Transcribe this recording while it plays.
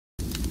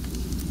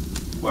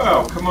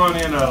Well, come on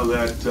in out of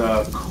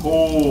that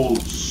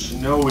cold,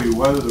 snowy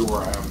weather that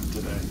we're having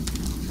today.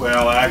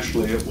 Well,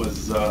 actually, it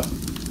was, I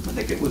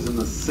think it was in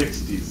the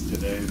 60s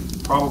today.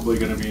 Probably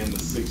going to be in the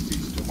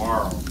 60s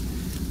tomorrow.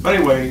 But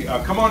anyway,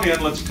 come on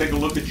in. Let's take a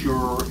look at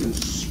your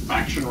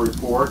inspection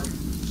report.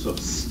 So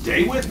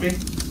stay with me.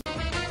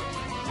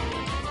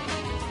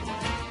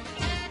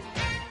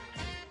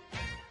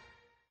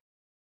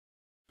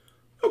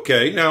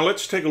 Okay, now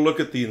let's take a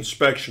look at the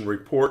inspection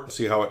report and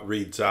see how it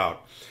reads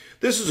out.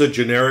 This is a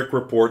generic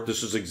report.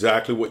 This is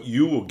exactly what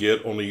you will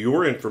get, only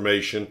your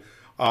information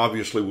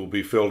obviously will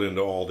be filled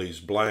into all these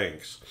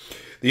blanks.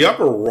 The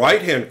upper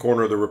right-hand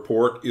corner of the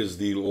report is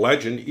the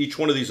legend. Each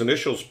one of these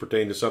initials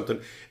pertain to something.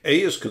 A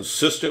is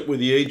consistent with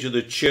the age of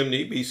the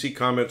chimney. B, see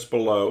comments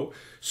below.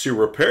 C,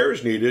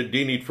 repairs needed.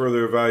 D, need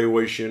further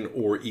evaluation.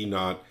 Or E,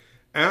 not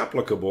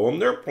applicable.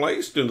 And they're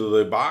placed into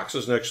the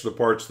boxes next to the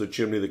parts of the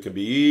chimney that can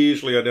be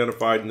easily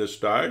identified in this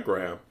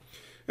diagram.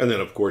 And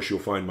then, of course, you'll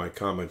find my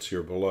comments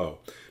here below.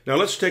 Now,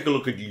 let's take a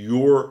look at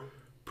your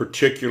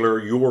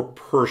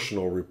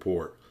personal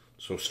report.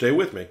 So stay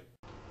with me.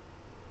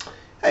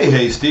 Hey,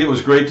 Hasty, it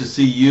was great to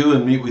see you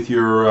and meet with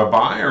your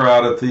buyer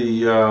out at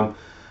the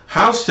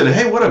house today.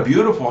 Hey, what a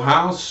beautiful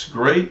house.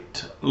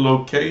 Great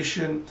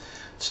location.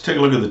 Let's take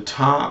a look at the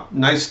top.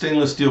 Nice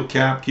stainless steel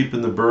cap,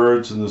 keeping the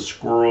birds and the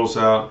squirrels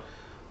out. Up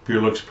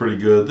here looks pretty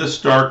good. This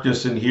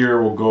darkness in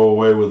here will go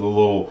away with a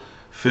little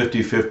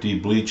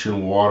 50-50 bleach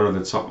and water.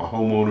 That's something a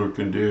homeowner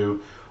can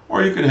do.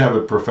 Or you can have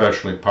it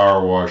professionally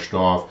power washed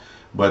off.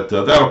 But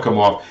that'll come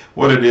off.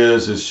 What it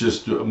is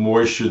just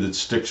moisture that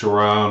sticks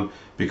around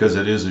because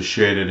it is a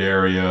shaded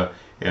area,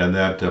 and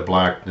that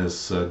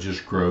blackness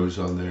just grows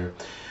on there.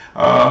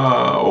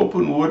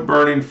 Open wood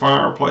burning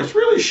fireplace,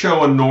 really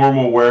showing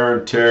normal wear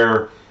and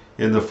tear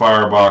in the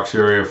firebox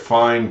area.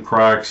 Fine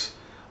cracks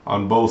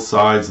on both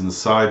sides and the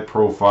side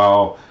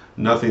profile.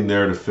 Nothing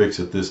there to fix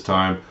at this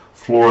time.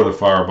 Floor of the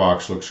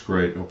firebox looks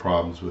great, no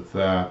problems with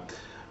that.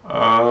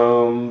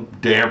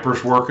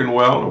 Dampers working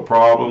well, no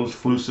problems.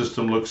 Flue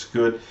system looks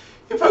good.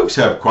 If folks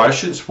have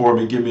questions for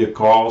me, give me a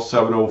call,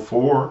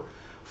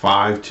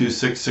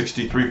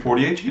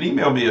 704-526-6348. You can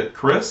email me at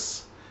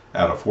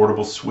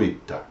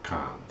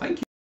chris@affordablesweep.com. Thank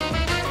you.